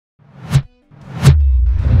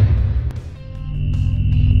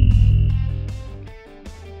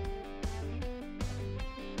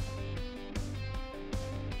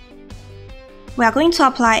We are going to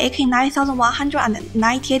apply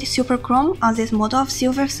AK9198 Superchrome on this model of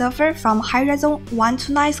silver surfer from high resin 1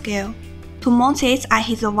 to 9 scale. To mount it, I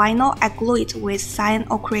hit the vinyl, I glue it with cyan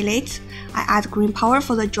acrylate, I add green powder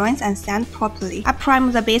for the joints and sand properly. I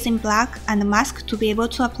prime the base in black and mask to be able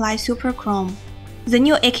to apply Superchrome. The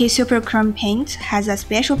new AK Superchrome paint has a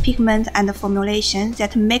special pigment and formulation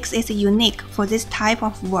that makes it unique for this type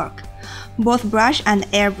of work, both brush and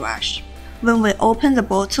airbrush. When we open the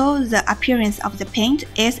bottle, the appearance of the paint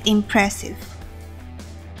is impressive.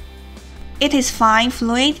 It is fine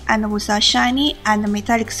fluid and with a shiny and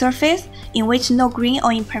metallic surface in which no green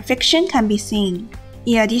or imperfection can be seen.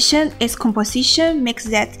 In addition, its composition makes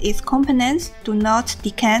that its components do not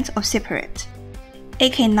decant or separate.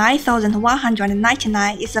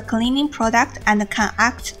 AK9199 is a cleaning product and can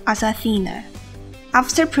act as a thinner.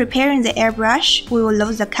 After preparing the airbrush, we will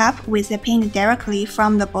load the cap with the paint directly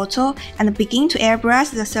from the bottle and begin to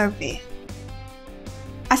airbrush the surface.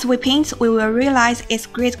 As we paint, we will realize its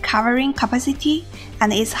great covering capacity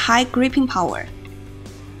and its high gripping power.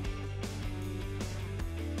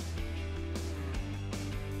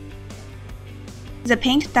 The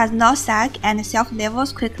paint does not sag and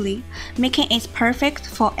self-levels quickly, making it perfect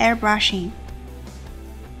for airbrushing.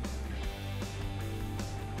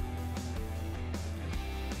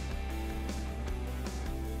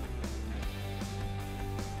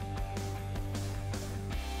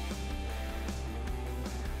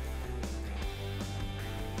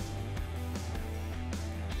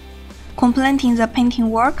 Completing the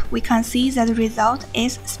painting work, we can see that the result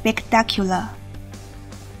is spectacular.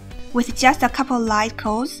 With just a couple light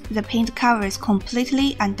coats, the paint covers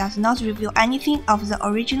completely and does not reveal anything of the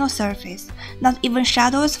original surface, not even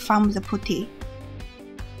shadows from the putty.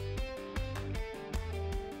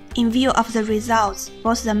 In view of the results,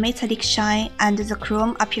 both the metallic shine and the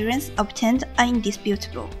chrome appearance obtained are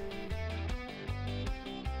indisputable.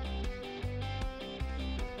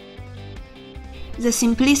 The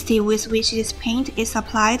simplicity with which this paint is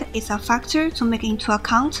applied is a factor to make into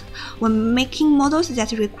account when making models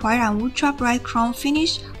that require an ultra bright chrome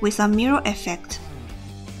finish with a mirror effect.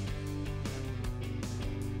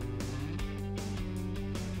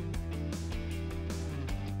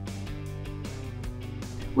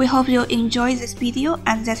 We hope you enjoy this video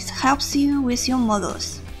and that it helps you with your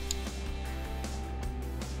models.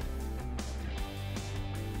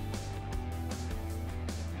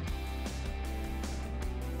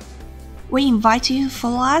 We invite you to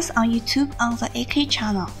follow us on YouTube on the AK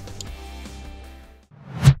channel.